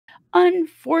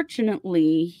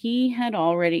Unfortunately,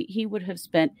 he would have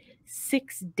spent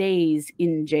 6 days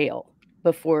in jail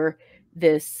before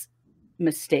this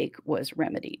mistake was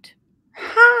remedied.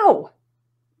 How?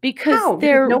 Because How? Because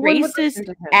they're no one would racist listen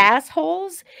to him.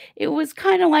 assholes. It was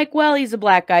kinda like, "Well, he's a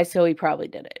black guy, so he probably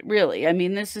did it." Really, I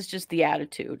mean, this is just the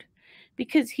attitude.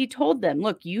 Because he told them,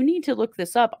 "Look, you need to look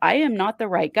this up. I am not the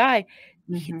right guy."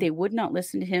 Mhm. They would not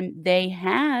listen to him. They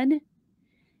had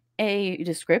a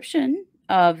description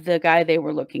of the guy they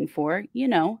were looking for, you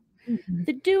know. Mhm.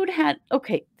 The dude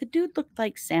looked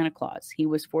like Santa Claus. He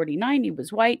was 49, he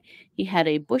was white, he had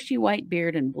a bushy white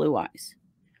beard and blue eyes.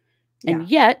 And Yeah.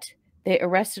 yet, they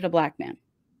arrested a black man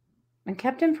And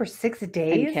kept him for 6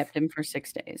 and days? kept him for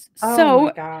 6 days. Oh my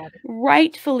So, god.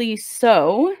 rightfully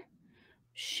so,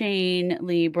 Shane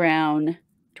Lee Brown,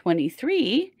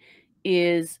 23,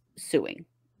 is suing,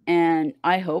 and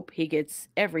I hope he gets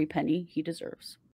every penny he deserves.